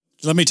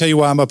let me tell you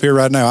why I'm up here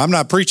right now. I'm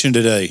not preaching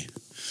today.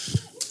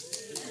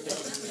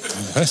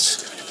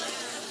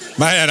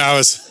 Man, I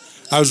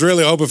was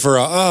really hoping for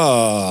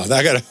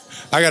I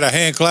got a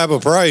hand clap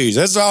of praise.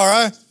 That's all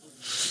right.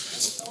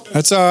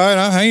 That's all right.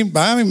 I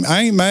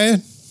ain't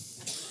mad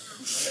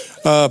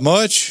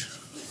much.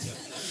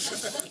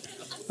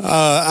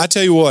 I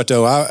tell you what,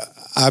 though,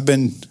 I've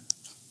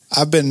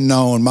been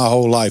known my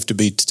whole life to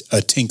be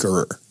a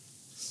tinkerer.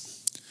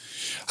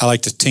 I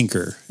like to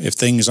tinker. If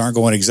things aren't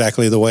going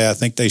exactly the way I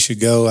think they should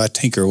go, I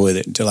tinker with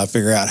it until I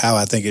figure out how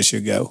I think it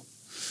should go.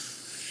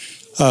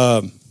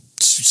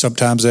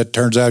 Sometimes that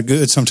turns out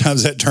good.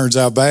 Sometimes that turns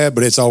out bad,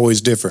 but it's always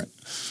different.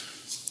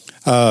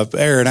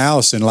 Aaron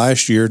Allison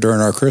last year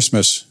during our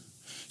Christmas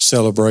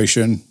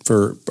celebration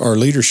for our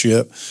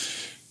leadership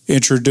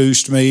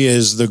introduced me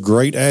as the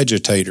great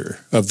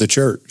agitator of the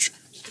church.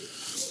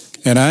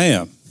 And I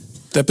am.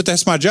 But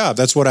that's my job.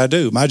 That's what I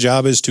do. My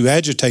job is to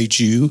agitate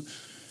you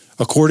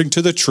according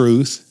to the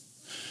truth,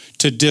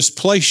 to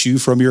displace you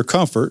from your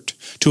comfort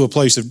to a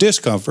place of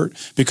discomfort,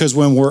 because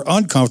when we're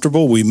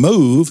uncomfortable, we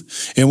move,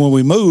 and when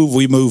we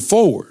move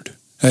forward.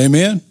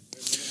 Amen?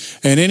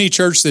 And any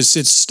church that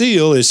sits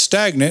still is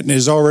stagnant and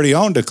is already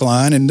on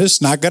decline, and this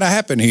is not going to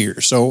happen here.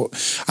 So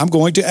I'm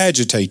going to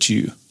agitate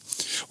you.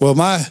 Well,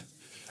 my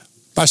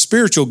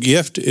spiritual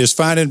gift is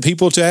finding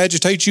people to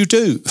agitate you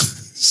too.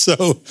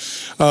 So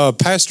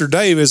Pastor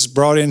Dave is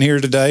brought in here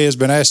today, has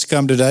been asked to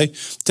come today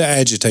to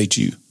agitate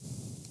you,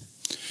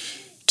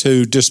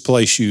 to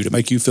displace you, to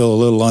make you feel a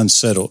little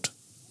unsettled,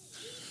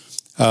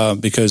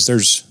 because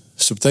there's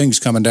some things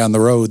coming down the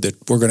road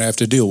that we're going to have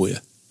to deal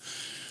with.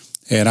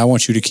 And I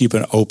want you to keep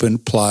an open,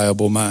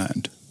 pliable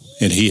mind.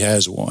 And he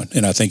has one.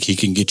 And I think he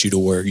can get you to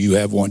where you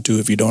have one too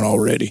if you don't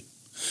already.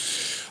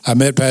 I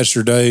met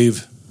Pastor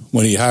Dave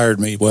when he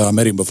hired me. Well, I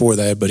met him before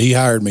that, but he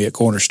hired me at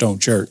Cornerstone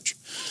Church.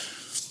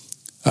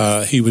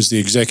 He was the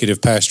executive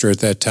pastor at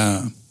that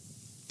time.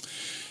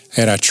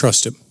 And I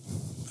trust him.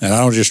 And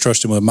I don't just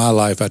trust him with my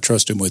life, I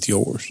trust him with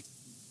yours.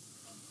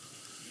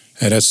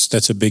 And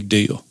that's a big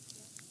deal.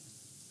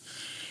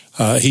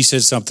 He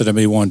said something to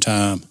me one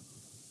time,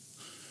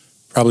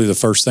 probably the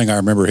first thing I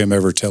remember him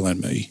ever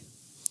telling me.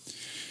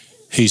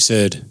 He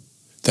said,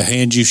 the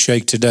hand you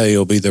shake today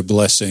will be the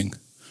blessing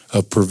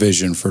of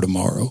provision for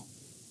tomorrow.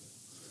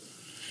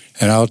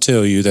 And I'll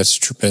tell you,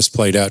 that's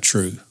played out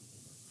true.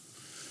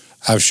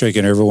 I've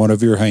shaken every one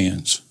of your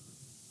hands,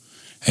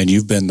 and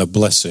you've been the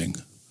blessing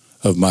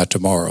of my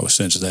tomorrow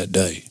since that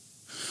day.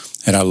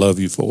 And I love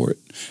you for it.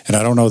 And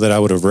I don't know that I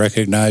would have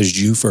recognized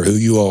you for who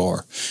you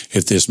are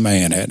if this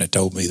man hadn't have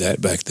told me that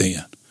back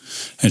then.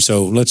 And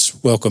so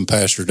let's welcome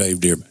Pastor Dave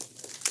Deerman.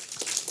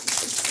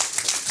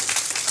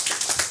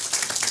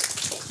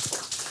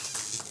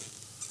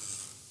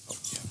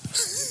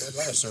 That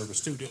last service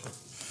too, didn't it?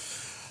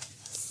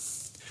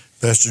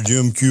 Pastor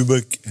Jim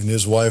Kubik and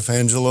his wife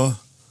Angela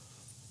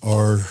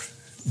are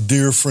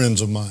dear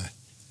friends of mine.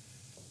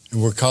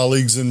 And we're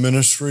colleagues in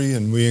ministry,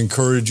 and we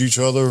encourage each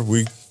other.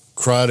 We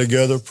cry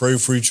together, pray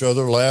for each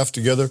other, laugh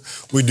together.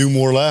 We do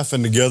more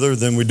laughing together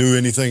than we do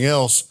anything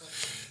else,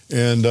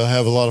 and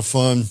have a lot of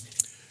fun.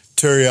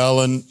 Terry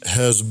Allen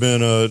has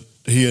been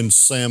he and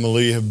Sam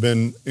Ali have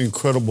been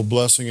incredible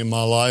blessing in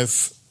my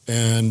life,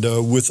 and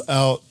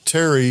without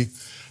Terry,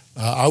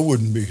 I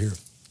wouldn't be here.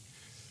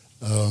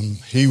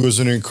 He was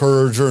an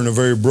encourager in a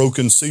very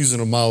broken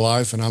season of my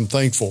life, and I'm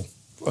thankful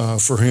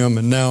for him.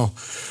 And now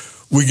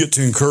we get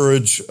to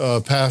encourage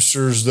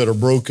pastors that are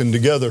broken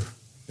together,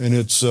 and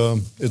it's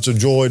a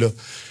joy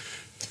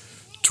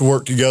to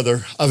work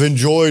together. I've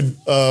enjoyed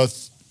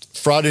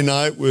Friday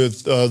night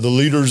with the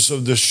leaders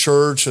of this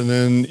church, and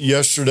then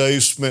yesterday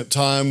spent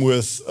time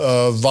with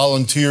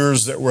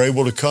volunteers that were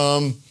able to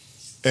come,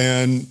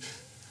 and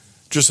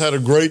just had a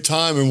great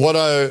time. And what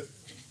I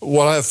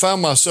have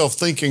found myself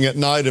thinking at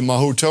night in my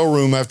hotel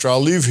room after I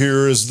leave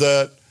here is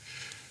that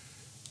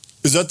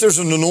there's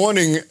an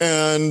anointing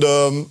and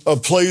a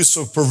place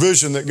of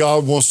provision that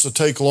God wants to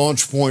take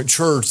Launch Point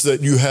Church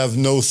that you have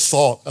no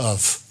thought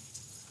of.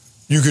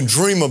 You can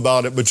dream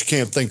about it, but you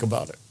can't think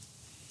about it.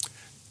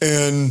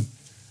 And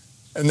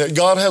that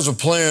God has a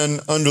plan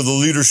under the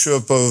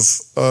leadership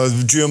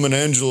of Jim and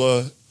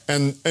Angela,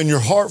 and your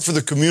heart for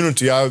the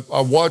community. I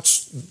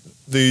watch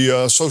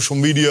the social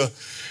media,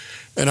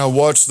 and I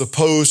watch the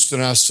post,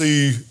 and I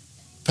see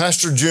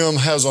Pastor Jim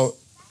has a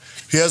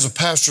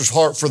pastor's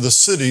heart for the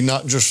city,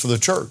 not just for the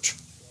church.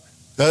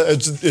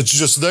 It's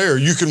just there.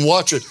 You can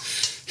watch it.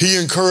 He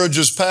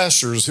encourages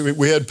pastors.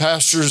 We had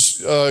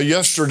pastors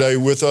yesterday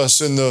with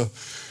us in the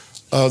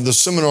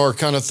seminar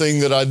kind of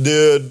thing that I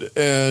did,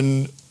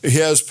 and he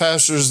has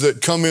pastors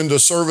that come into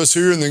service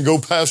here and then go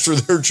pastor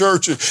their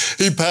church.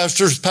 He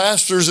pastors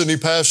pastors, and he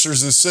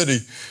pastors the city,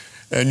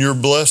 and you're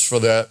blessed for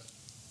that.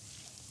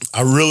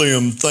 I really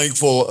am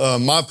thankful.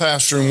 My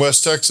pastor in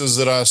West Texas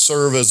that I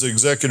serve as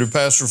executive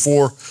pastor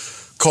for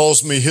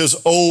calls me his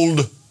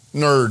old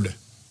nerd.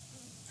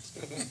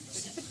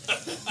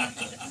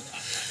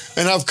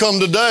 And I've come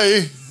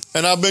today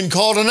and I've been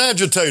called an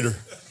agitator.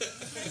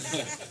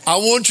 I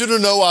want you to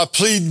know I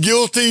plead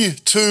guilty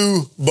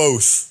to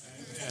both.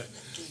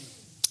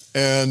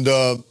 And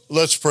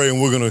let's pray,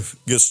 and we're going to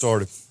get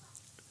started.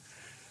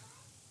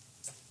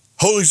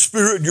 Holy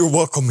Spirit, you're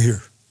welcome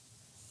here.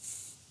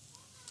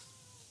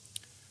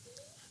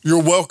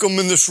 You're welcome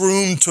in this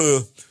room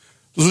to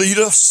lead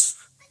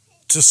us,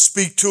 to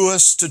speak to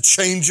us, to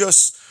change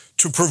us,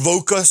 to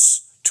provoke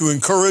us, to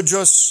encourage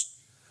us.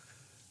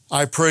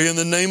 I pray in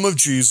the name of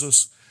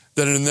Jesus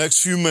that in the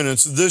next few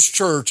minutes, this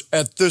church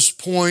at this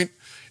point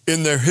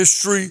in their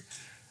history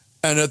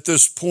and at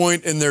this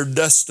point in their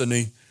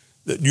destiny,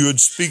 that you would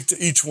speak to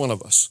each one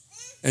of us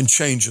and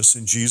change us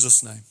in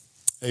Jesus' name.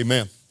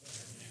 Amen.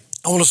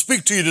 I want to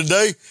speak to you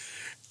today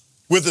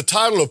with the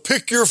title of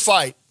Pick Your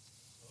Fight.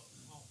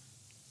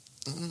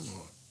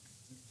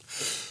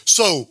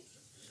 So,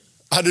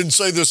 I didn't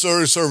say this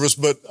early service,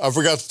 but I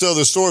forgot to tell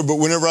this story, but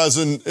whenever I was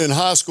in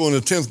high school in the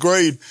 10th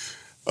grade,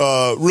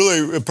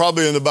 really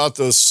probably in about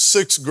the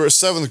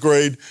 7th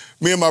grade,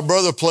 me and my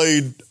brother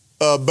played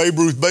Babe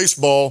Ruth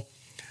baseball,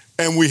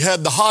 and we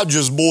had the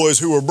Hodges boys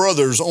who were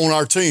brothers on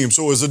our team.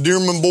 So it was the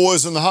Deerman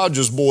boys and the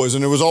Hodges boys,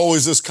 and there was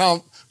always this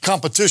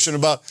competition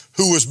about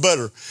who was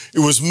better. It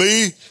was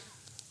me,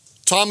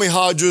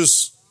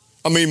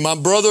 my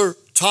brother,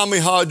 Tommy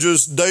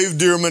Hodges, Dave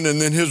Deerman, and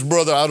then his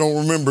brother. I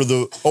don't remember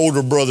the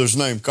older brother's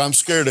name. I'm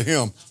scared of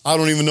him. I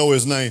don't even know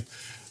his name.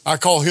 I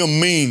call him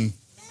Mean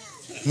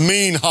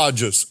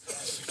Hodges.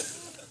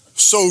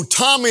 So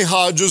Tommy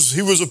Hodges,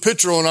 he was a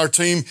pitcher on our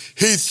team.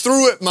 He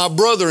threw at my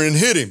brother and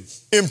hit him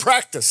in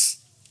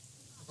practice.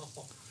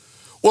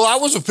 Well, I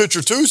was a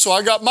pitcher too, so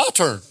I got my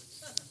turn.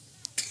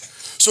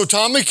 So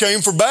Tommy came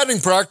for batting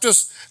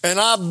practice, and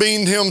I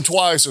beamed him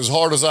twice as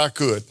hard as I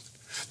could.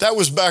 That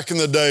was back in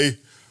the day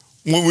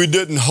when we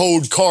didn't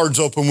hold cards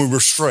up when we were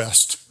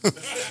stressed.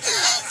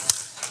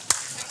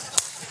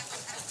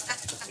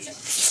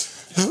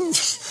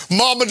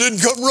 Mama didn't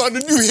come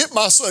running, you hit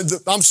my son.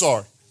 I'm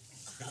sorry.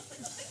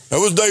 That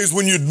was days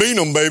when you'd beat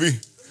them, baby.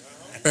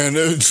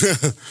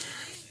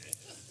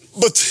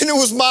 But then it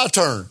was my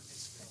turn.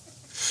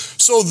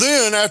 So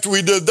then after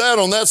we did that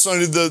on that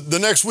Sunday, the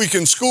next week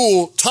in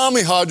school,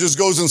 Tommy Hodges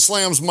goes and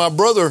slams my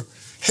brother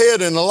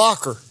head in the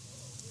locker.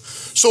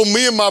 So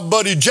me and my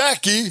buddy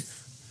Jackie,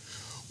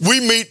 we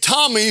meet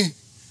Tommy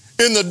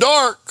in the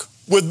dark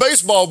with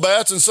baseball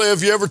bats and say,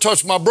 if you ever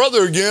touch my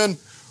brother again,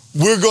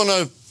 we're going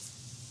to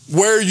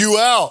wear you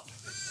out.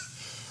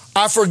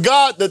 I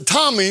forgot that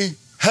Tommy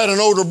had an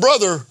older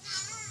brother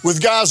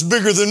with guys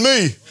bigger than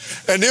me.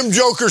 And them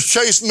jokers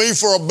chased me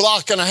for a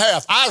block and a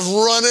half. I was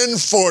running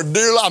for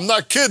dear life. I'm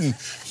not kidding.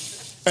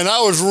 And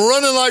I was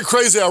running like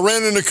crazy. I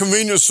ran in the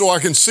convenience store. I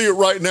can see it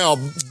right now,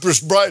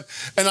 just bright.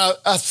 And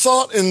I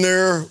thought in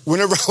there,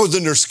 whenever I was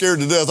in there scared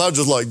to death, I was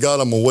just like, God,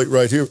 I'm going to wait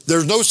right here.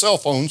 There's no cell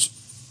phones.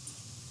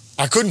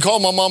 I couldn't call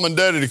my mom and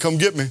daddy to come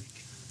get me.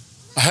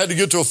 I had to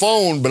get to a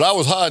phone, but I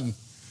was hiding.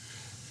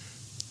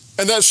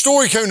 And that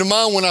story came to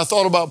mind when I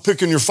thought about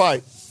picking your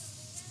fight.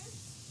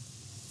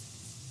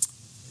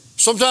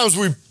 Sometimes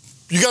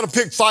you got to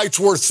pick fights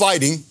worth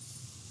fighting.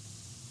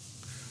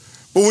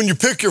 But when you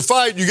pick your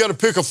fight, you got to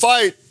pick a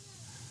fight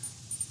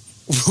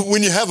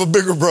when you have a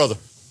bigger brother.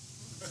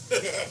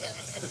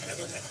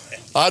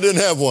 I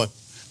didn't have one.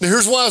 Now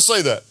here's why I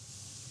say that.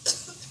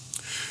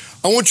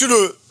 I want you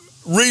to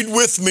read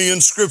with me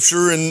in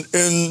Scripture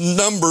in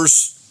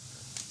Numbers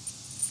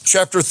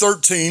chapter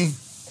 13.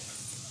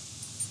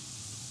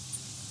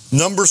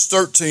 Numbers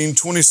 13,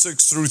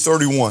 26 through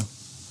 31.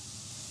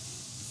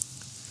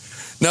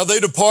 Now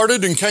they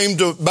departed and came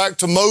back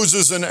to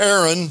Moses and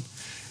Aaron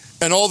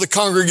and all the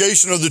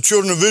congregation of the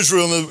children of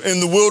Israel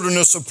in the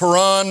wilderness of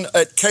Paran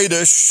at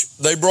Kadesh.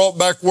 They brought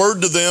back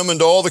word to them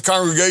and to all the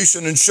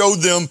congregation and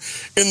showed them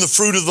in the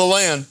fruit of the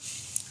land.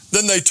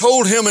 Then they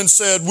told him and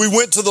said, we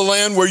went to the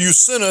land where you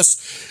sent us.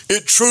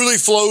 It truly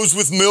flows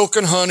with milk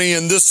and honey,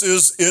 and this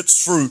is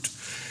its fruit.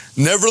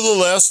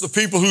 Nevertheless, the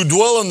people who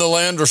dwell in the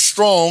land are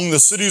strong. The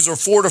cities are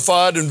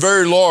fortified and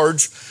very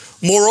large.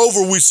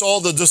 Moreover, we saw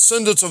the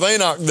descendants of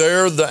Anak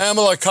there. The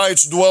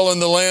Amalekites dwell in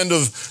the land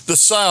of the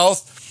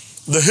south.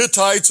 The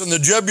Hittites and the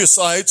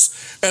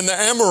Jebusites and the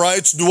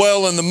Amorites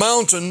dwell in the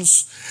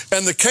mountains.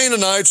 And the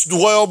Canaanites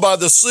dwell by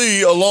the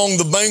sea along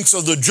the banks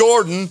of the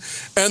Jordan.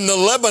 And the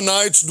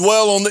Lebanites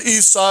dwell on the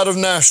east side of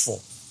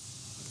Nashville.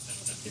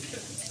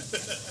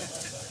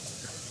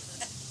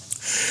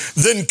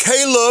 Then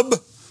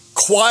Caleb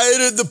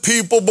quieted the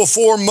people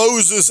before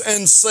Moses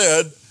and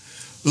said,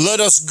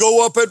 let us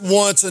go up at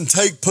once and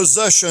take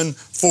possession,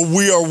 for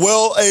we are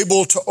well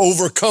able to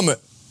overcome it.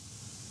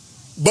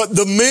 But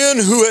the men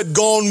who had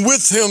gone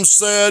with him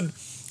said,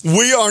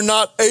 we are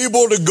not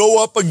able to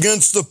go up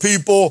against the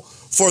people,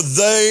 for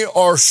they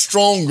are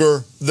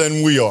stronger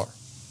than we are.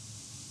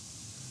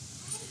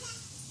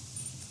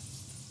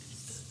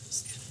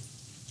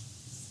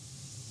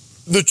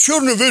 The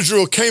children of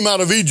Israel came out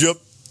of Egypt.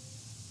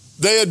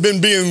 They had been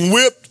being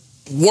whipped,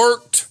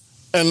 worked,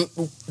 and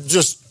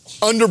just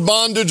under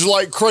bondage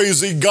like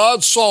crazy.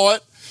 God saw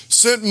it,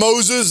 sent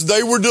Moses,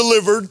 they were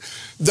delivered.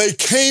 They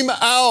came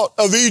out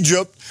of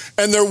Egypt,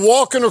 and they're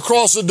walking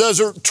across the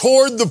desert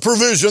toward the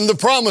provision, the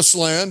promised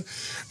land,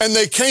 and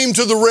they came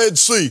to the Red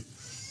Sea.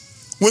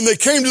 when they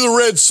came to the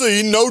Red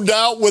Sea, no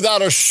doubt,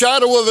 without a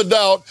shadow of a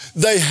doubt,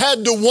 they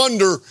had to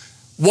wonder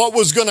what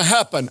was going to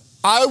happen.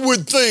 I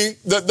would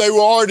think that they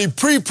were already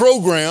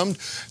pre-programmed.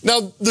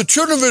 Now, the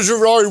children of Israel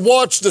had already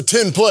watched the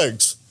 10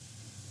 plagues.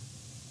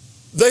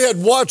 They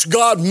had watched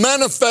God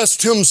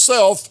manifest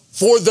himself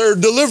for their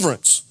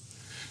deliverance.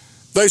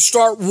 They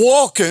start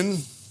walking,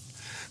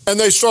 they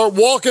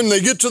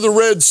get to the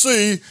Red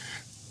Sea,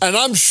 and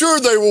I'm sure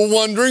they were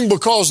wondering,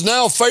 because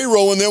now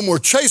Pharaoh and them were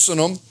chasing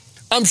them,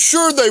 I'm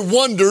sure they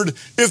wondered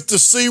if the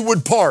sea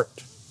would part.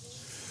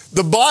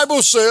 The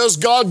Bible says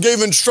God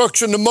gave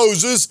instruction to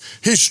Moses.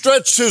 He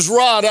stretched his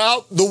rod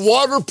out. The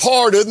water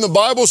parted, and the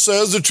Bible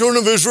says the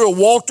children of Israel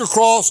walked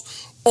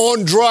across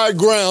on dry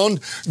ground,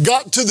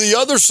 got to the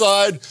other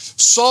side,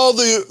 saw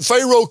the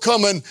Pharaoh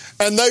coming,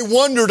 and they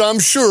wondered, I'm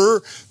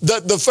sure,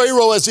 that the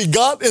Pharaoh, as he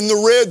got in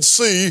the Red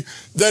Sea,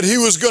 that he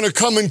was going to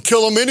come and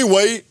kill them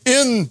anyway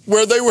in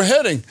where they were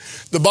heading.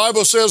 The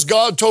Bible says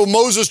God told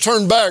Moses,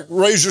 turn back,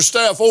 raise your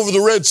staff over the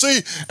Red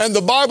Sea, and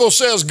the Bible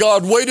says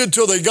God waited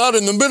till they got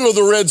in the middle of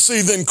the Red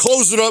Sea, then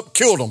closed it up,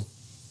 killed them.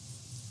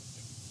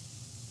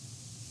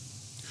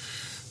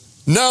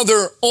 Now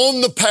they're on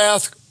the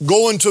path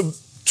going to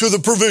the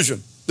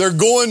provision. They're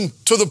going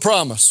to the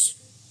promise.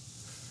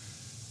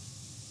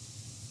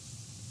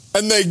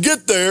 And they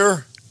get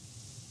there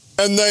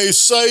and they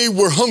say,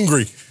 we're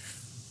hungry.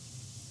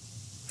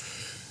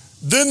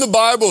 Then the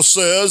Bible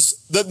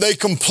says that they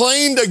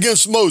complained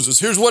against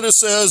Moses. Here's what it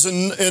says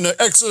in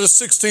Exodus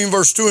 16,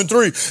 verse 2 and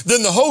 3.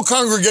 Then the whole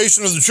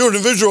congregation of the children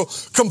of Israel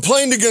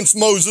complained against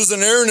Moses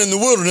and Aaron in the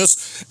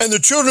wilderness. And the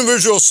children of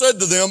Israel said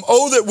to them,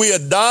 oh, that we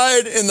had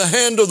died in the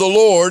hand of the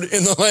Lord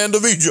in the land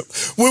of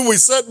Egypt, when we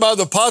sat by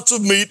the pots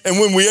of meat and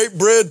when we ate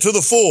bread to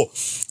the full.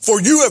 For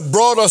you have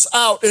brought us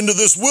out into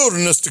this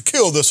wilderness to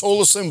kill this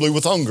whole assembly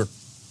with hunger.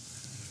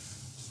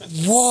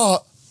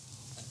 What?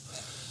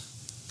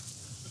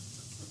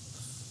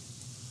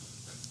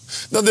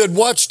 Now, they'd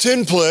watched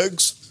 10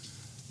 plagues.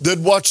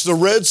 They'd watched the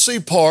Red Sea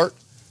part.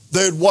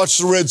 They'd watched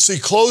the Red Sea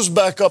close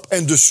back up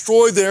and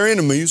destroy their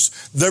enemies,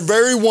 the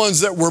very ones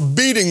that were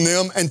beating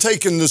them and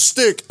taking the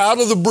stick out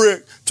of the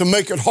brick to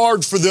make it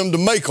hard for them to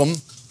make them,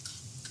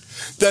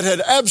 that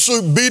had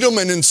absolutely beat them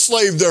and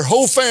enslaved their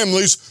whole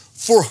families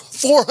for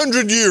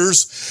 400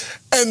 years.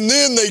 And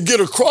then they get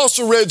across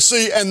the Red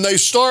Sea and they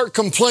start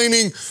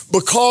complaining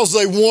because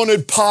they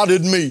wanted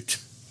potted meat.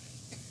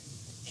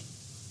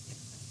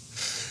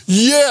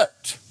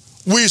 Yet,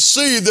 we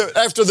see that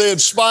after they had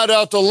spied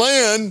out the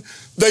land,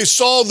 they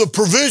saw the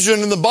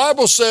provision, and the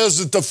Bible says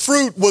that the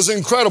fruit was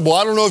incredible.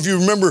 I don't know if you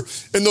remember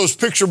in those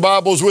picture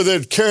Bibles where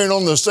they're carrying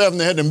on the staff, and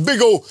they had them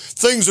big old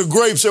things of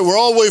grapes that were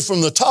all the way from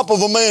the top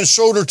of a man's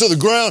shoulder to the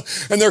ground,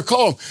 and they're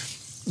called.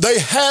 They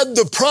had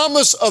the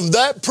promise of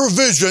that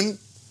provision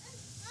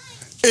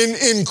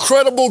in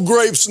incredible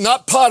grapes,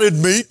 not potted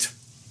meat.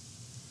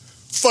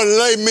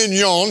 Filet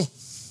mignon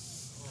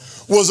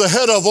was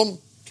ahead of them.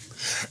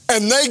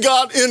 And they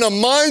got in a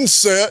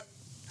mindset,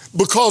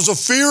 because of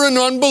fear and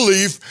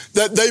unbelief,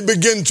 that they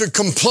began to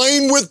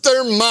complain with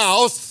their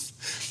mouth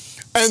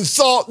and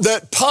thought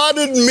that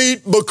potted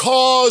meat,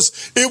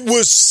 because it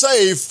was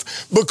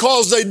safe,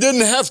 because they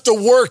didn't have to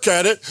work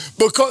at it,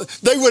 because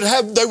they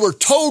were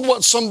told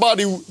what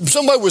somebody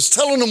was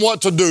telling them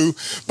what to do,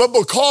 but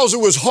because it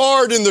was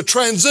hard in the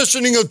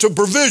transitioning to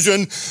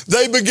provision,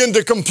 they began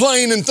to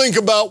complain and think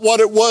about what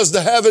it was to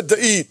have it to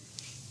eat.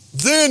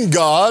 Then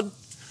God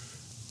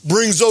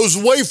brings those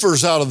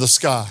wafers out of the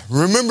sky.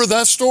 Remember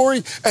that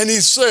story? And he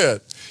said,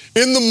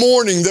 in the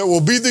morning there will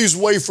be these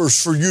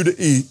wafers for you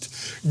to eat.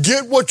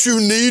 Get what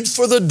you need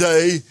for the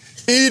day,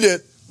 eat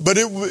it, but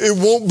it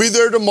won't be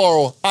there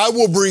tomorrow. I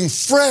will bring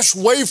fresh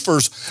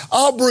wafers.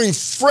 I'll bring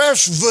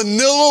fresh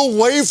vanilla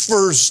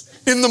wafers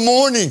in the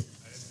morning.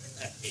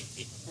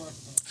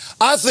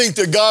 I think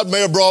that God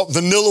may have brought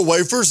vanilla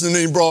wafers, and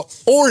then he brought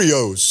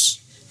Oreos.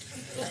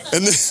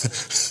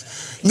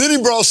 And then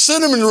he brought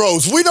cinnamon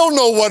rolls. We don't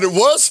know what it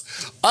was.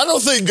 I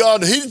don't think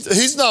God,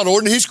 he's not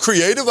ordinary, he's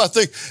creative. I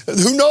think,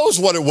 who knows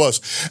what it was.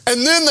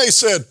 And then they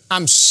said,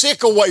 I'm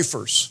sick of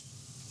wafers.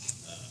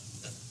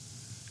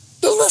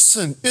 Now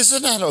listen,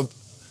 isn't that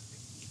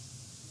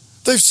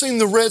they've seen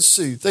the Red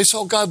Sea. They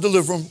saw God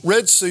deliver them.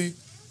 Red Sea,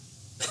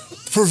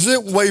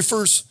 present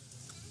wafers.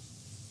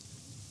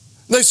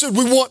 They said,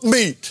 we want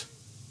meat.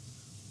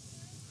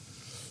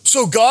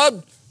 So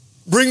God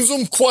brings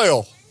them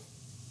quail.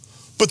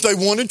 But they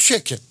wanted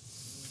chicken.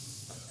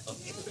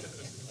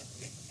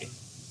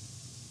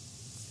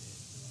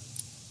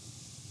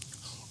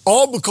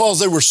 All because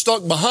they were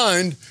stuck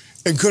behind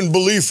and couldn't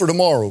believe for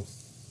tomorrow.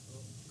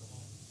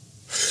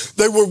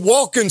 They were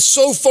walking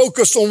so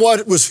focused on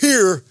what was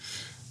here,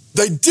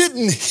 they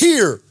didn't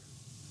hear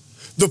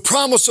the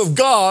promise of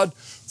God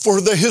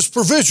for his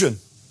provision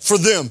for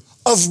them,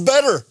 of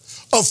better,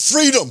 of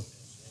freedom.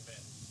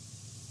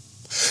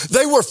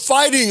 They were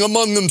fighting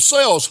among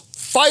themselves,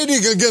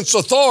 fighting against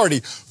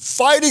authority,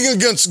 fighting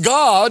against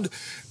God,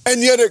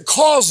 and yet it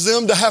caused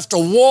them to have to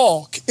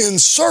walk in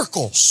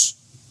circles.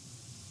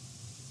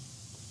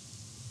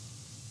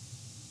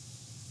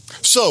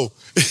 So,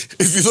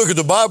 if you look at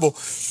the Bible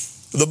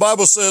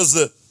says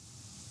that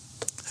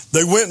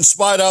they went and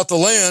spied out the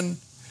land,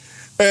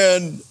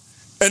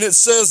 and it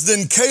says,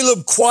 then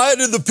Caleb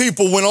quieted the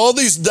people when all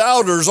these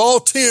doubters, all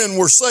 10,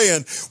 were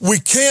saying, we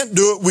can't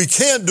do it, we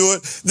can't do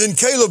it. Then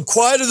Caleb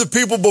quieted the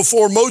people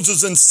before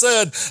Moses and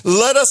said,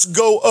 let us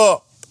go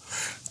up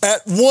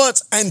at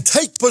once and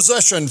take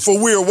possession, for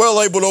we are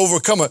well able to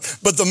overcome it.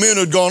 But the men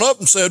had gone up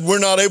and said, we're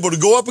not able to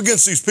go up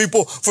against these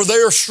people, for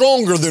they are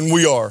stronger than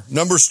we are.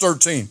 Numbers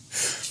 13.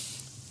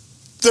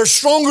 They're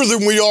stronger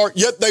than we are,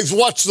 yet they've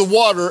watched the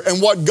water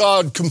and what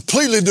God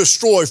completely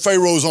destroy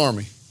Pharaoh's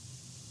army.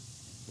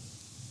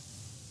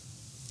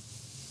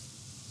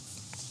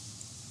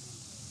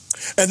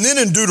 And then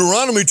in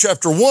Deuteronomy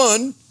chapter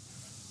 1,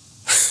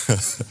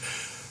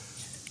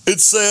 it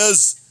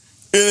says,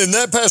 in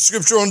that passage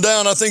of scripture on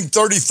down, I think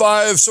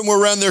 35, somewhere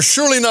around there,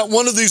 surely not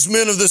one of these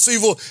men of this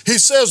evil, he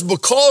says,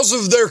 because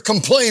of their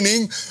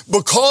complaining,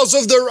 because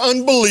of their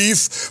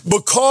unbelief,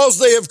 because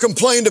they have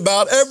complained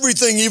about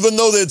everything, even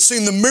though they had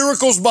seen the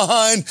miracles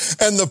behind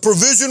and the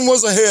provision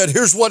was ahead,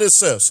 here's what it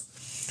says.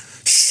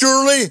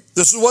 Surely,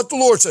 this is what the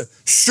Lord said,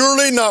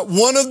 surely not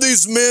one of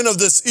these men of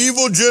this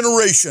evil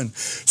generation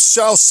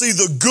shall see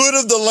the good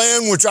of the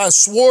land which I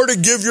swore to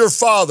give your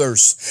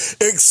fathers,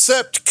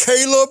 except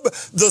Caleb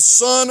the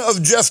son of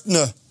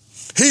Jephunneh.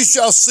 He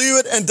shall see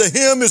it, and to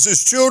him as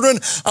his children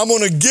I'm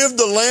going to give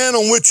the land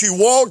on which he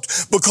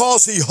walked,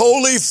 because he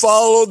wholly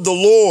followed the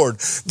Lord.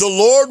 The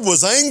Lord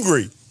was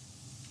angry.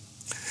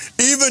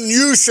 Even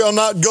you shall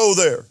not go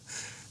there.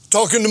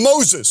 Talking to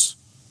Moses.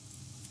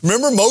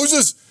 Remember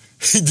Moses?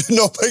 He didn't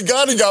obey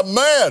God. He got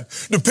mad.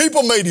 The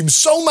people made him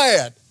so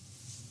mad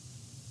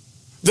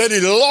that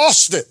he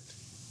lost it.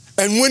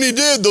 And when he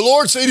did, the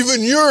Lord said,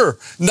 even you're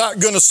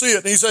not going to see it.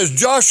 And he says,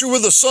 Joshua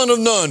the son of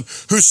Nun,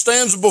 who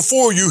stands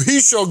before you,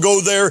 he shall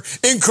go there.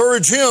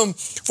 Encourage him,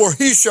 for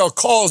he shall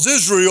cause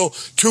Israel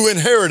to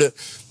inherit it.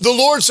 The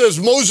Lord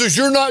says, Moses,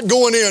 you're not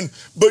going in,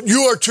 but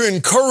you are to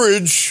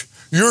encourage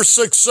your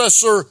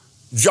successor,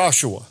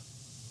 Joshua.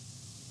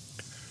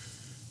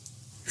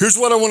 Here's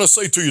what I want to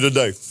say to you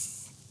today.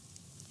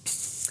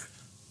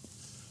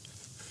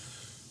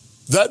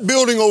 That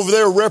building over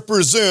there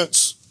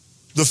represents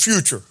the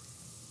future.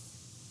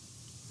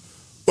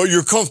 But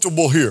you're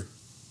comfortable here.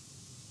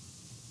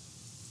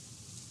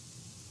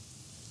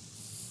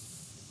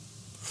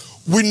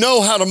 We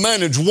know how to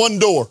manage one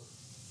door.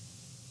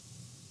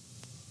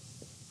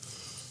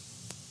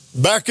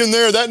 Back in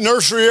there, that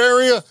nursery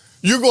area,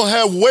 you're going to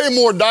have way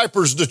more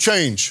diapers to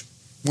change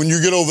when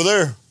you get over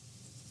there.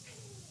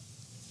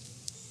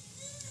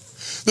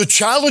 The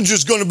challenge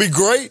is going to be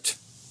great.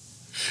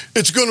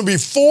 It's going to be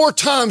 4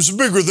 times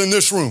bigger than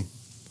this room.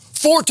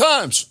 4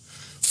 times.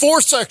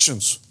 4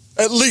 sections,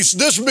 at least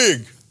this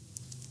big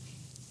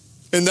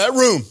in that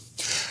room.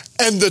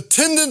 And the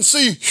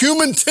tendency,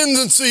 human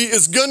tendency,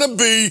 is going to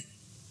be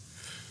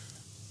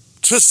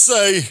to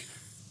say,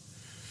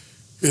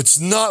 it's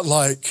not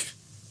like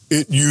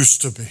it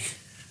used to be.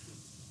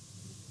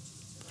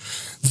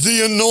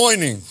 The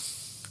anointing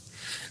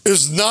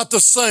is not the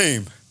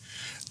same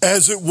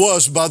as it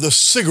was by the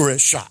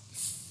cigarette shop.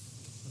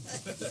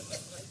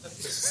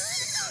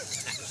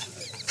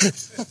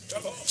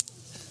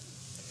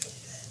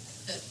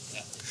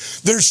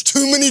 There's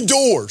too many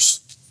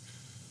doors.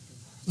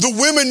 The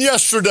women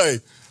yesterday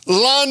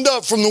lined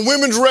up from the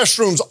women's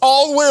restrooms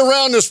all the way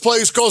around this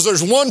place because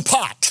there's one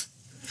pot.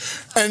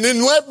 And in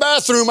that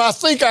bathroom, I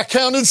think I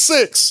counted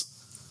 6.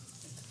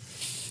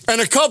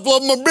 And a couple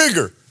of them are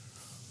bigger.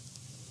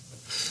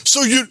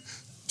 So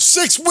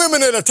 6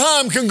 women at a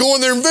time can go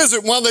in there and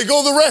visit while they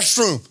go to the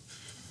restroom.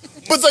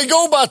 But they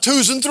go by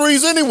 2s and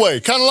 3s anyway,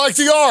 kind of like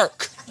the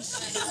ark.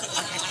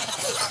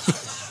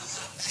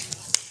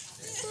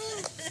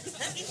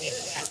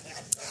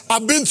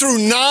 I've been through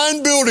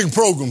 9 building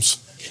programs.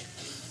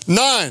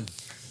 9.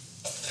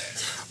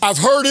 I've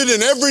heard it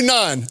in every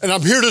 9. And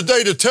I'm here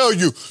today to tell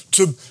you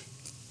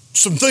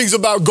some things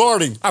about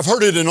guarding. I've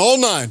heard it in all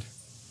 9.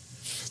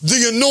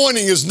 The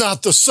anointing is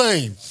not the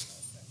same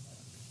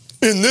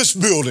in this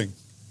building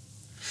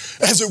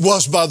as it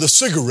was by the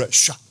cigarette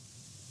shop.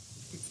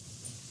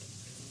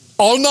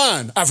 All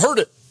 9. I've heard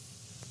it.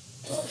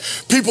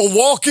 People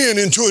walk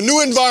into a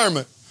new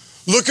environment,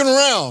 looking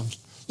around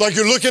like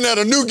you're looking at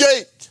a new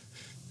gate.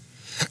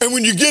 And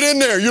when you get in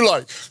there, you're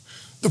like,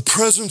 the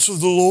presence of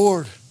the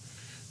Lord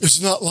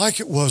is not like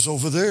it was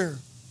over there.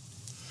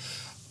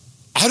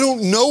 I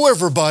don't know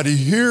everybody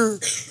here.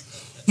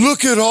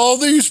 Look at all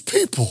these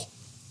people.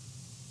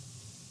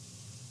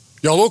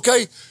 Y'all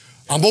okay?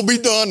 I'm going to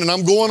be done and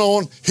I'm going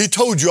on. He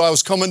told you I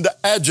was coming to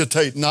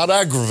agitate, not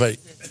aggravate.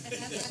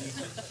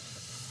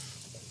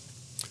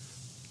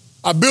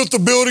 I built the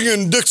building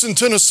in Dixon,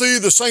 Tennessee.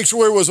 The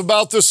sanctuary was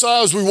about this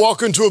size. We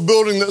walk into a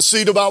building that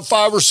seat about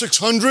 500 or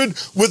 600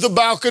 with a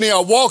balcony.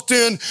 I walked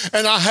in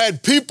and I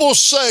had people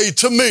say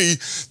to me,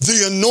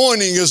 the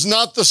anointing is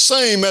not the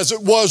same as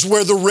it was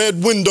where the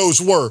red windows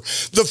were.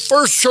 The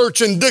first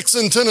church in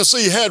Dixon,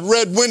 Tennessee had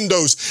red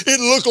windows. It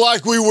looked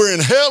like we were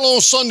in hell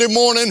on Sunday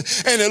morning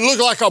and it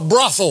looked like a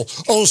brothel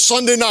on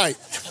Sunday night.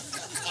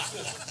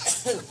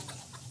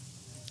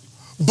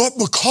 But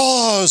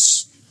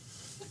because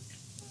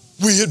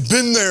we had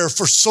been there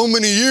for so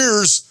many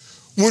years,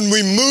 when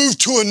we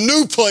moved to a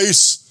new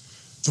place,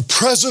 the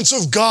presence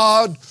of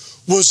God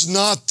was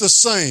not the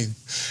same.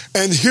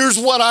 And here's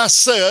what I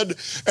said,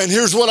 and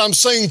here's what I'm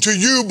saying to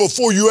you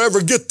before you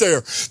ever get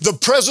there. The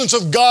presence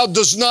of God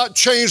does not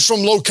change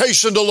from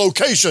location to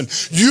location.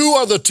 You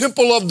are the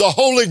temple of the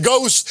Holy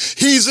Ghost.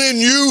 He's in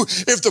you.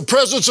 If the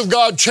presence of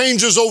God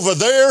changes over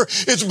there,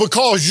 it's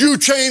because you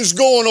changed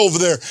going over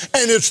there.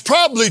 And it's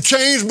probably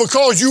changed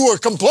because you were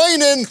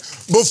complaining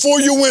before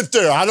you went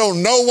there. I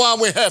don't know why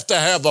we have to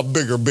have a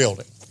bigger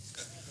building.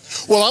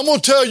 Well, I'm going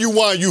to tell you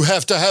why you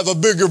have to have a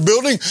bigger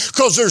building,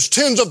 because there's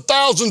tens of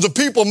thousands of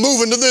people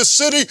moving to this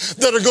city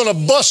that are going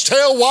to bust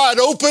hell wide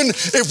open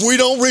if we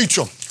don't reach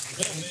them.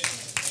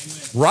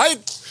 Right?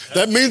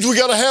 That means we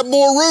got to have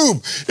more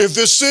room. If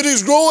this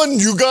city's growing,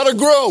 you got to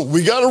grow.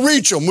 We got to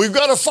reach them. We've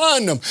got to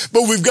find them.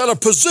 But we've got to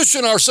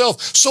position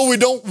ourselves so we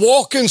don't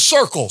walk in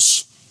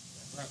circles.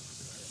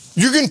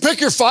 You can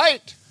pick your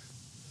fight.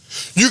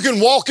 You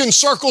can walk in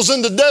circles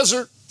in the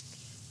desert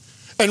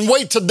and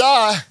wait to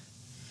die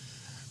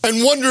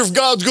and wonder if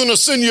God's going to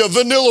send you a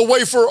vanilla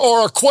wafer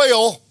or a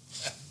quail.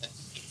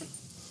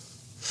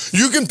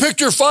 You can pick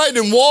your fight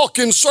and walk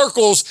in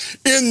circles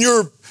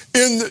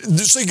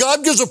see,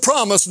 God gives a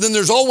promise, then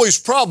there's always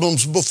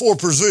problems before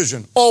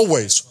provision.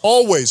 Always,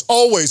 always,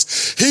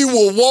 always. He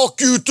will walk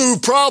you through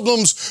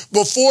problems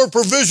before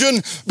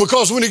provision,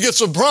 because when he gets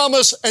a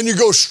promise and you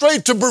go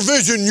straight to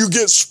provision, you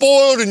get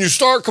spoiled and you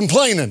start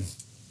complaining.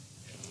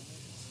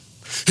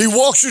 He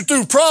walks you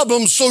through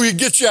problems so you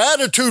get your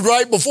attitude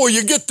right before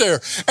you get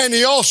there. And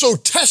he also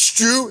tests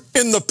you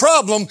in the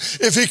problem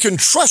if he can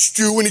trust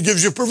you when he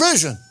gives you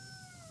provision.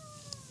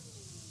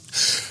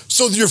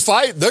 So your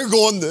fight, they're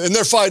going and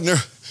they're fighting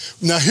there.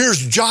 Now here's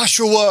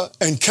Joshua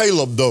and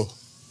Caleb though.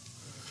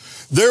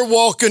 They're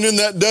walking in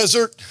that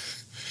desert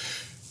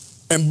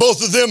and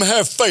both of them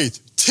have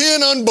faith.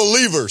 10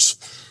 unbelievers.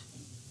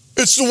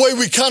 It's the way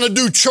we kind of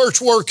do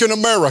church work in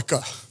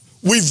America.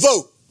 We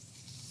vote.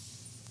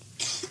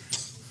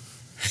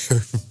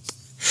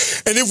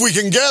 And if we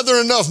can gather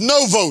enough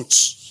no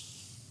votes,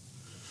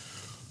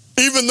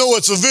 even though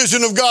it's a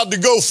vision of God to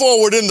go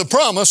forward in the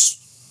promise,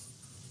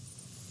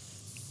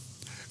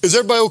 is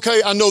everybody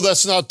okay? I know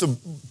that's not I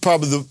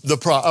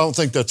don't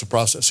think that's the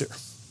process here.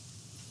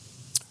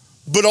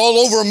 But all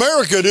over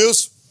America it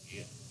is.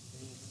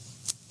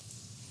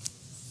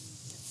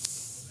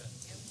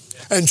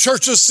 And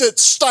churches sit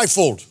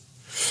stifled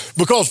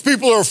because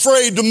people are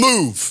afraid to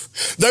move.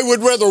 They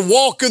would rather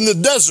walk in the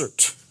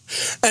desert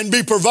and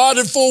be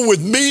provided for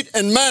with meat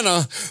and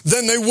manna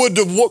than they would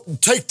to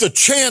take the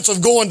chance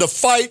of going to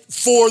fight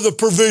for the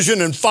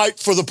provision and fight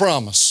for the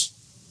promise.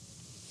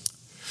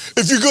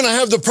 If you're going to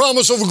have the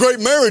promise of a great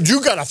marriage,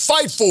 you've got to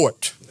fight for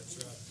it.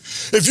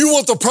 If you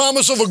want the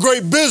promise of a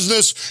great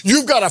business,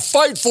 you've got to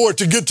fight for it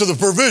to get to the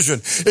provision.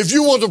 If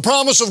you want the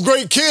promise of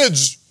great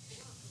kids,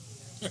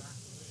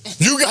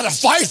 you got to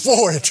fight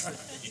for it.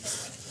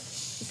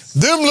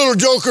 Them little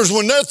jokers,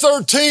 when they're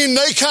 13,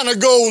 they kind of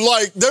go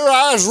like their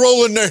eyes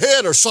roll in their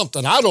head or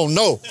something. I don't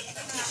know.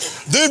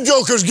 Them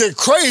jokers get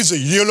crazy,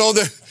 you know.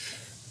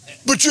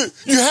 But you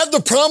have the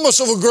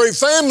promise of a great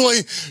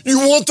family.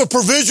 You want the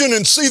provision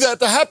and see that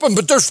to happen,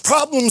 but there's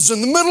problems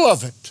in the middle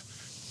of it.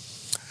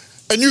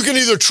 And you can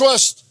either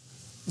trust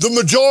the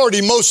majority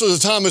most of the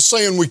time is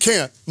saying we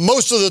can't.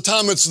 Most of the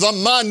time it's the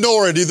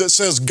minority that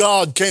says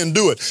God can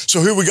do it.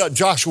 So here we got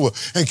Joshua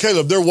and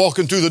Caleb. They're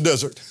walking through the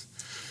desert.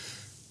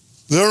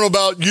 They're in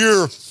about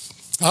they're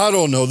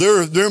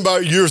in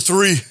about year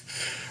 3,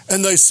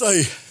 and they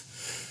say,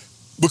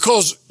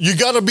 because you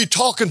got to be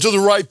talking to the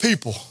right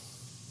people.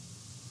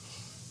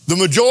 The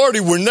majority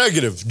were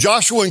negative.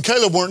 Joshua and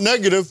Caleb weren't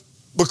negative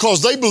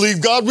because they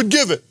believed God would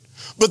give it.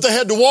 But they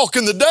had to walk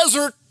in the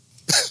desert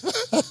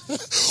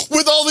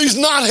with all these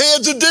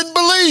knotheads that didn't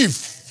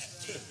believe.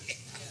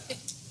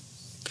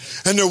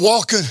 And they're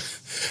walking,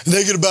 and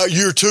they get about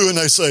year 2, and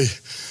they say,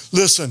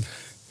 listen,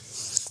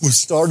 we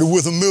started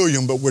with 1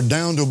 million, but we're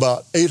down to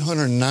about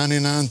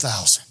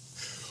 899,000.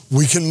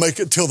 We can make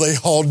it till they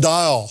all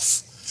die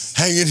off.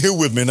 Hang in here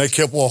with me. And they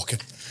kept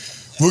walking.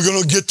 We're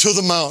going to get to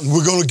the mountain.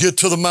 We're going to get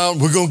to the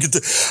mountain. We're going to get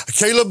to...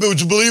 Caleb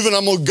was believing,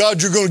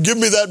 God, you're going to give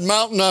me that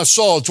mountain I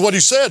saw. It's what he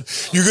said.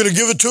 You're going to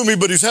give it to me,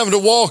 but he's having to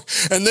walk.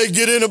 And they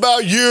get in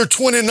about year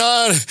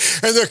 29,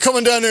 and they're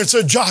coming down there and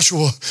said,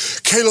 Joshua,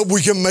 Caleb,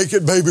 we can make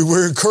it, baby.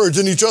 We're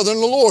encouraging each other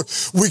in the Lord.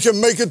 We can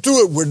make it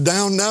through it. We're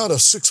down now to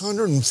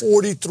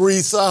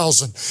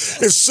 643,000.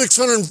 If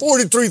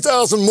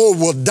 643,000 more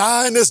will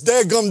die in this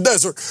daggum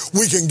desert,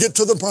 we can get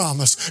to the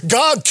promise.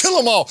 God, kill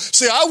them all.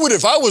 See, I would,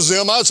 if I was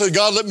them, I'd say,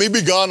 God, let me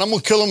be God, and I'm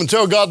going to kill them and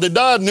tell God they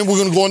died, and then we're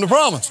going to go into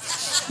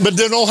promise. But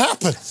that don't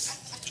happen.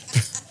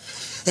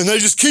 And they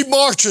just keep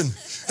marching.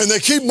 And they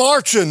keep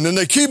marching, and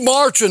they keep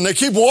marching, they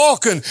keep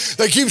walking,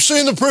 they keep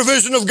seeing the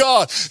provision of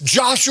God.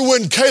 Joshua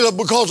and Caleb,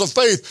 because of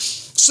faith,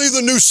 see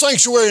the new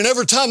sanctuary, and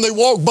every time they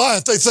walk by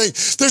it, they think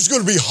there's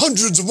going to be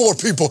hundreds of more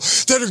people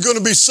that are going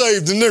to be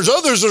saved. And there's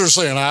others that are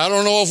saying, I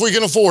don't know if we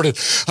can afford it.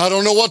 I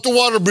don't know what the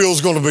water bill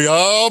is going to be.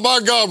 Oh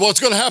my God, what's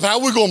going to happen? How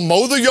are we going to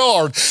mow the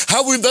yard?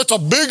 That's a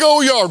big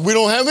old yard. We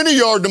don't have any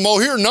yard to mow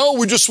here. No,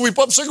 we just sweep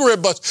up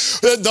cigarette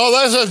butts. No,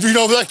 that's,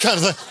 that kind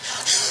of thing.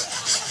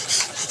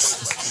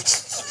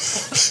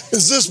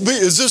 Is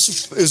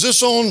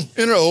this on?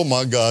 Oh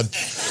my God.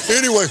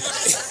 Anyway,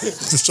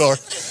 sorry.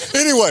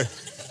 Anyway,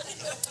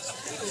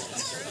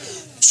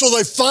 so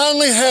they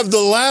finally have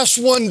the last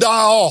one die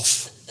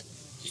off.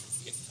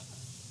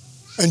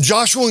 And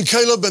Joshua and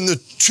Caleb and the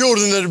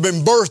children that had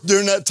been birthed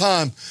during that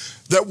time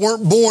that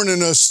weren't born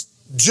in a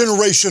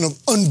generation of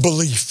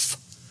unbelief.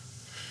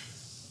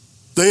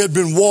 They had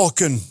been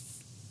walking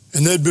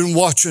and they'd been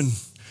watching.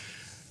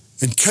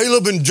 And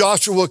Caleb and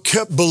Joshua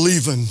kept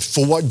believing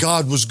for what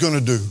God was going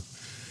to do.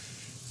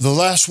 The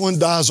last one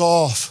dies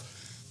off.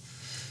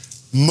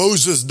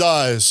 Moses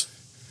dies,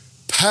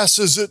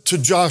 passes it to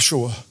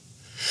Joshua.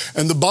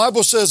 And the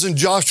Bible says in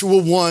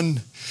Joshua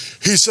 1,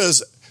 he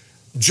says,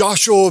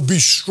 Joshua, be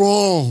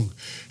strong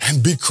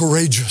and be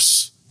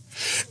courageous.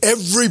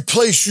 Every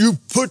place you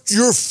put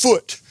your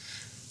foot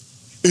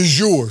is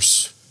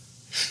yours.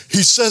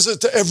 He says it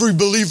to every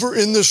believer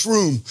in this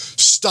room.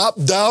 Stop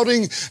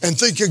doubting and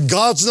thinking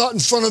God's not in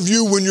front of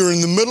you when you're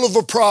in the middle of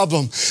a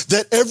problem.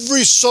 That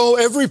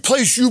every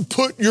place you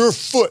put your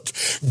foot,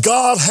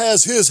 God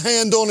has His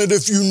hand on it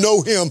if you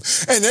know Him.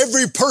 And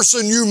every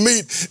person you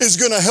meet is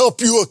going to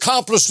help you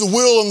accomplish the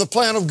will and the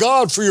plan of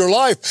God for your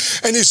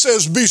life. And He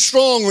says, be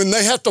strong. When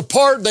they have to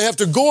part, they have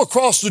to go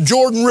across the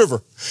Jordan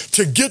River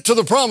to get to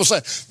the promised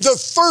land. The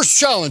first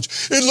challenge,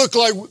 it looked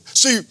like,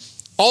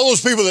 all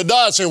those people that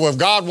died say, well, if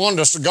God wanted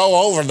us to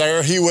go over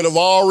there, He would have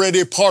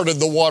already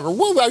parted the water.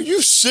 Well, are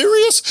you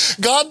serious?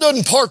 God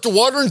doesn't part the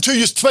water until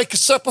you take a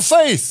step of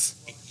faith.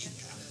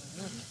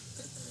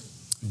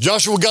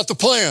 Joshua got the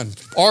plan.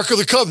 Ark of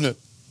the Covenant.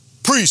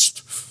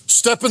 Priest.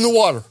 Step in the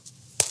water.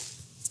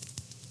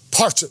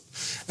 Parts it.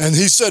 And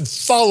he said,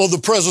 follow the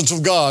presence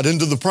of God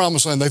into the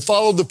promised land. They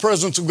followed the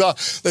presence of God.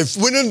 They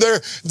went in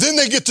there. Then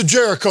they get to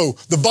Jericho.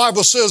 The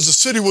Bible says the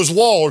city was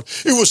walled.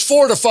 It was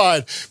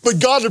fortified, but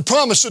God had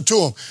promised it to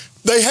them.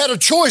 They had a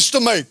choice to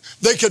make.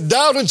 They could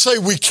doubt and say,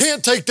 we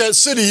can't take that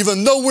city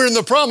even though we're in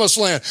the promised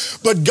land.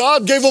 But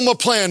God gave them a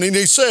plan, and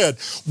He said,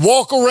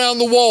 walk around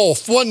the wall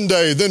one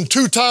day, then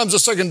 2 times the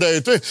second day,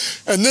 and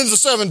then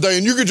the 7th day.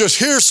 And you could just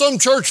hear some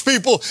church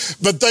people,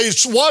 but they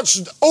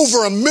watched over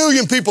 1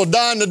 million people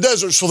die in the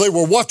desert, so they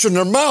were watching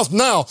their mouth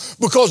now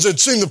because they'd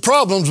seen the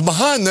problems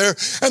behind there,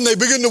 and they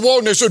began to walk,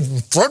 and they said,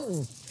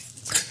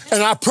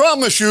 and I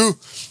promise you,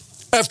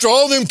 after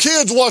all them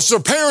kids watched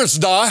their parents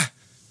die,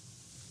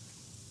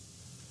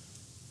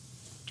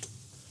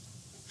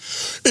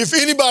 if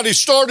anybody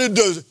started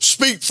to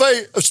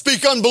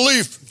speak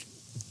unbelief,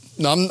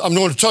 now I'm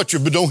going to touch you,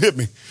 but don't hit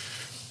me.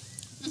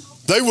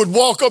 They would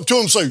walk up to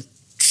him and say,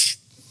 shh.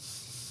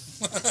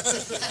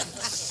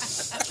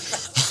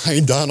 I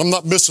ain't dying. I'm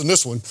not missing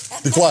this one.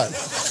 Be quiet.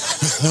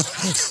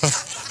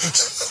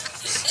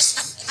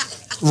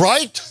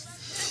 Right?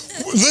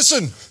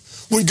 Listen.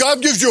 When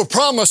God gives you a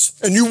promise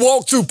and you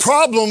walk through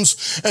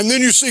problems and then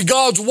you see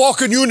God's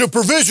walking you into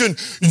provision,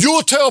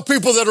 you'll tell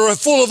people that are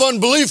full of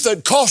unbelief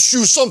that cost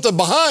you something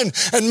behind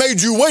and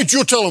made you wait,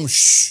 you'll tell them,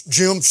 shh,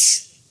 Jim,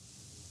 shh.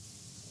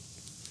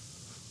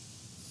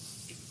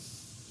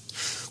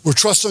 We're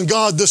trusting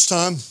God this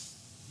time.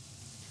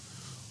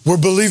 We're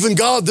believing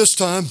God this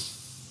time.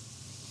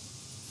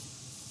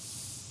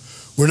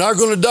 We're not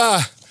going to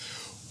die.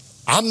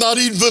 I'm not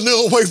eating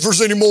vanilla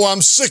wafers anymore.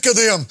 I'm sick of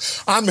them.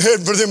 I'm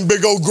heading for them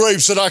big old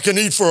grapes that I can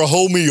eat for a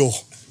whole meal.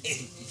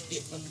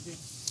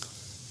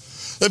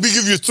 Let me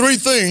give you 3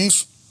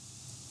 things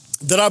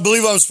that I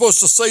believe I'm supposed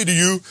to say to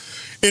you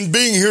in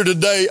being here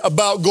today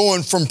about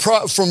going from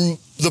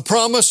the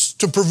promise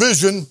to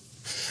provision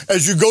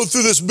as you go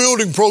through this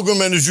building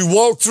program and as you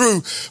walk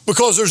through,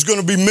 because there's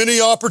going to be many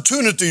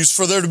opportunities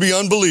for there to be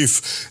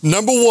unbelief.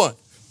 Number 1.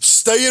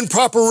 Stay in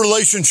proper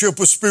relationship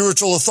with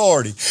spiritual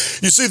authority.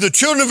 You see, the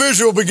children of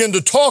Israel begin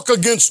to talk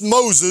against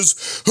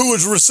Moses, who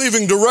was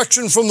receiving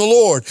direction from the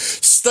Lord.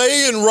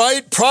 Stay in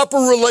right, proper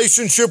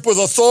relationship with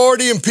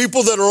authority and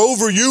people that are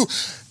over you.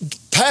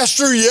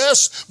 Pastor,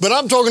 yes, but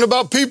I'm talking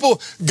about people.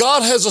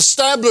 God has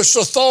established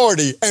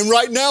authority, and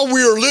right now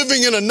we are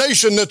living in a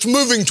nation that's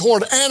moving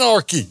toward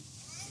anarchy.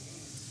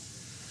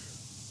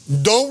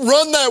 Don't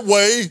run that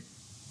way.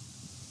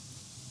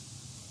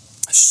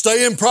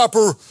 Stay in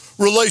proper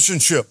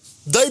relationship.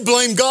 They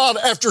blame God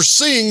after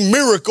seeing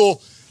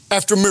miracle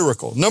after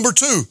miracle. Number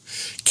 2,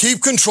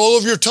 keep control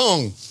of your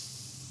tongue.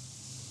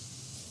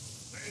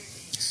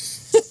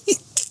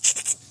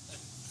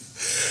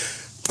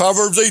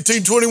 Proverbs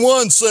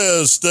 18:21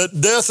 says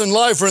that death and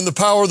life are in the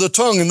power of the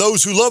tongue, and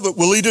those who love it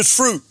will eat its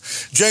fruit.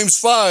 James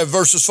 3,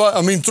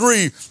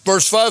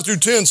 verse 5 through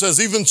 10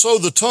 says, even so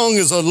the tongue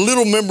is a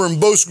little member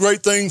and boasts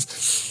great things.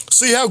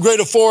 See how great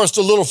a forest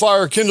a little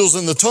fire kindles,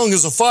 and the tongue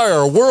is a fire,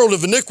 a world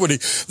of iniquity.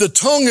 The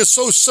tongue is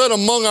so set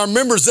among our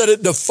members that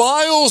it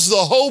defiles the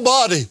whole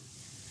body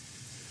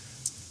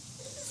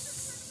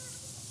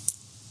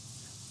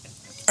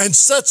and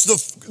sets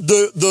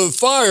the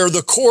fire,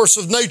 the course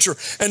of nature,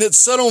 and it's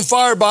set on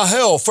fire by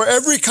hell. For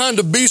every kind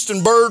of beast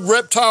and bird,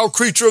 reptile,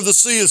 creature of the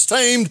sea is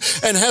tamed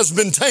and has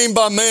been tamed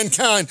by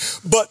mankind,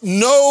 but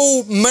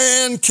no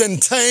man can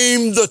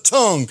tame the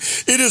tongue.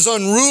 It is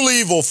unruly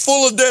evil,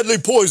 full of deadly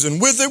poison.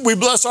 With it we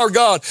bless our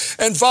God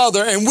and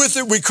Father, and with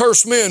it we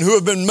curse men who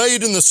have been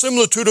made in the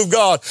similitude of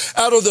God.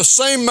 Out of the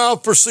same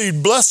mouth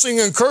proceed blessing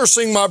and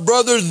cursing. My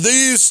brothers,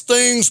 these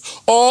things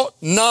ought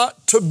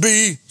not to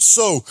be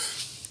so.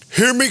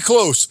 Hear me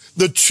close.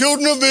 The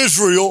children of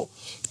Israel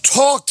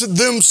talked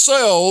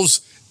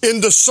themselves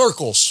into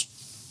circles.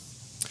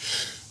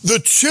 The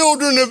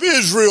children of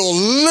Israel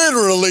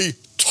literally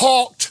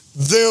talked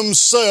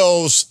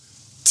themselves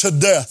to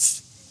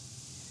death.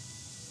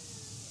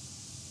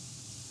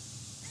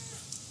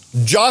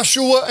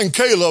 Joshua and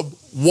Caleb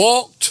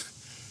walked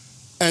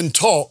and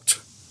talked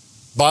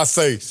by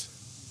faith.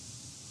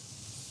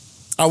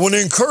 I want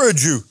to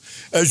encourage you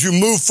as you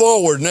move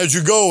forward and as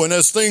you go and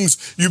as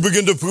things you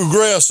begin to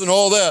progress and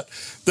all that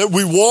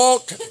we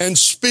walk and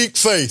speak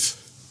faith.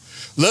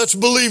 Let's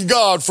believe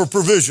God for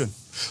provision.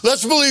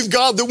 Let's believe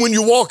God that when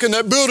you walk in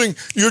that building,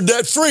 you're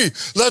debt free.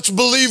 Let's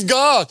believe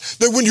God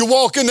that when you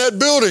walk in that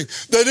building,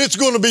 that it's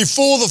going to be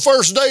full the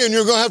first day and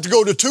you're going to have to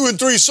go to 2 and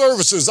 3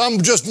 services.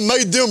 I'm just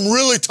made them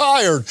really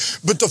tired.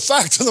 But the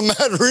fact of the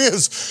matter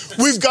is,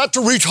 we've got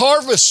to reach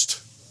harvest.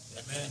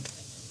 Amen.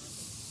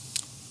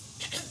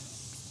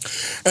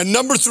 And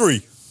number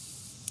 3,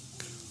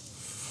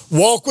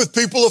 walk with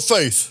people of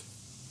faith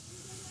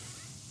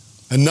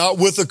and not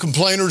with the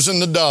complainers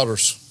and the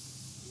doubters.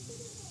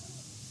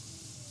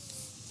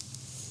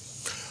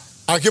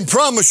 I can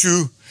promise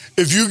you,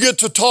 if you get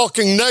to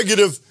talking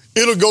negative,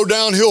 it'll go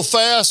downhill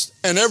fast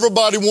and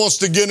everybody wants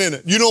to get in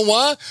it. You know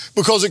why?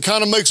 Because it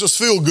kind of makes us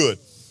feel good.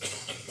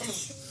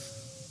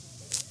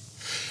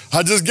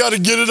 I just got to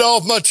get it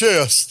off my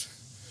chest.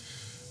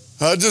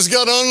 I just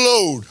got to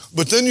unload.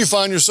 But then you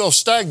find yourself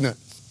stagnant.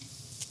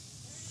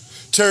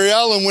 Terry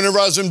Allen, whenever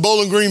I was in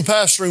Bowling Green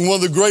pastoring, one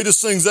of the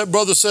greatest things that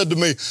brother said to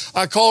me,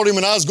 I called him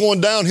and I was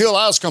going downhill.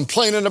 I was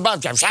complaining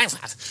about,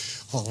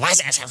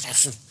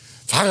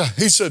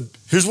 he said,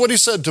 here's what he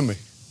said to me.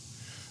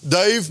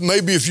 Dave,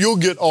 maybe if you'll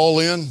get all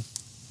in,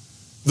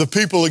 the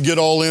people will get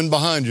all in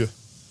behind you.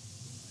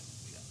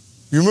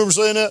 You remember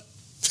saying that?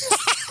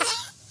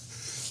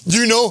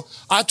 You know,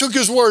 I took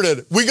his word at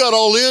it. We got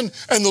all in,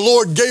 and the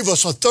Lord gave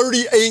us a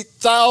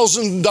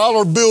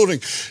 $38,000 building.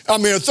 I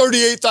mean, a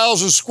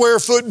 38,000 square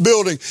foot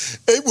building.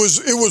 It was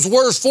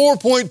worth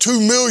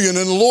 $4.2 million,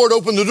 and the Lord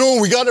opened the door,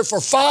 and we got it for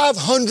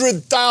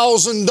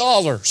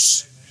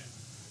 $500,000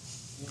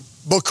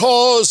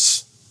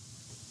 because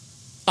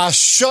I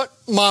shut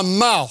my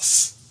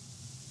mouth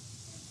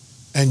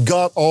and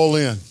got all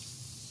in.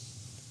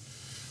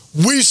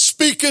 We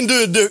speak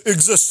into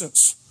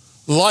existence,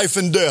 life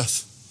and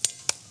death.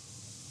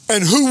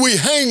 And who we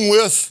hang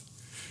with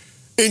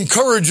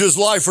encourages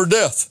life or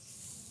death.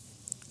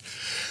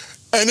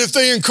 And if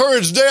they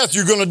encourage death,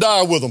 you're going to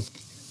die with them.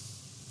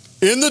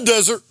 In the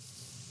desert,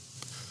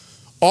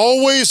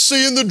 always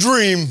seeing the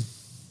dream,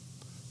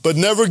 but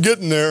never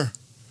getting there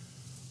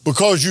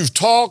because you've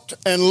talked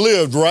and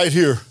lived right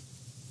here.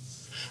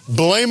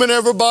 Blaming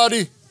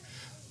everybody,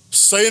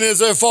 saying it's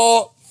their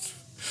fault.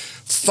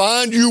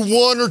 Find you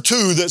 1 or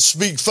 2 that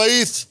speak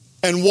faith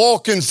and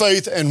walk in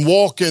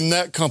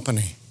that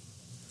company.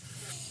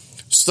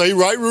 Stay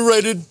right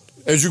related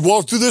as you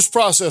walk through this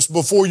process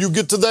before you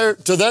get to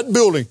that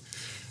building.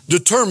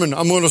 Determine,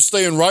 I'm going to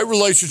stay in right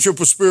relationship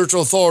with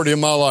spiritual authority in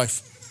my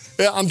life.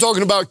 Yeah, I'm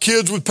talking about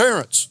kids with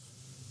parents,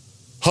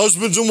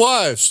 husbands and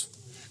wives,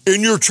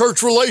 in your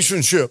church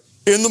relationship,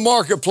 in the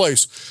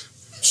marketplace.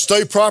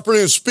 Stay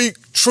properly and speak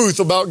truth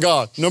about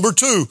God. Number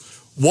 2,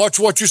 watch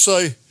what you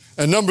say.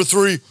 And number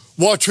 3,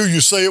 watch who you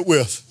say it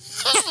with.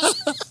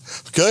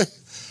 Okay?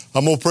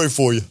 I'm going to pray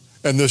for you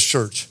and this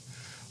church.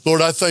 Lord,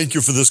 I thank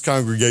you for this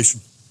congregation.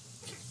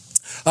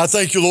 I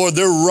thank you, Lord,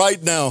 they're right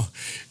now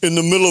in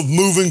the middle of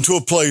moving to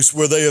a place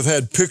where they have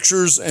had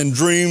pictures and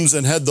dreams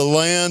and had the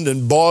land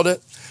and bought it.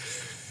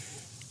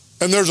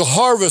 And there's a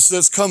harvest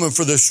that's coming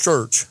for this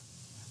church.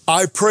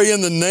 I pray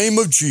in the name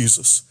of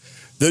Jesus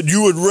that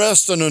you would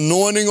rest an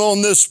anointing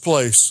on this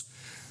place,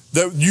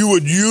 that you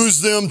would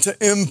use them to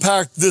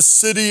impact this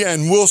city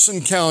and Wilson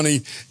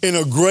County in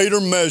a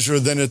greater measure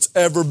than it's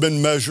ever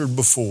been measured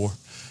before.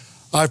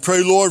 I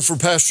pray, Lord, for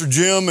Pastor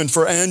Jim and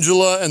for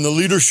Angela and the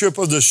leadership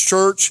of this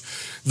church,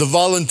 the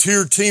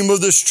volunteer team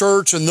of this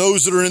church, and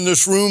those that are in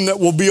this room that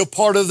will be a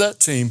part of that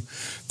team,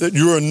 that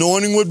your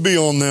anointing would be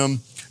on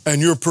them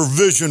and your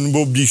provision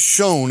will be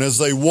shown as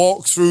they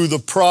walk through the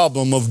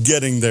problem of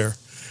getting there.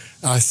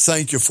 I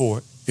thank you for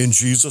it. In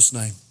Jesus'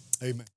 name, amen.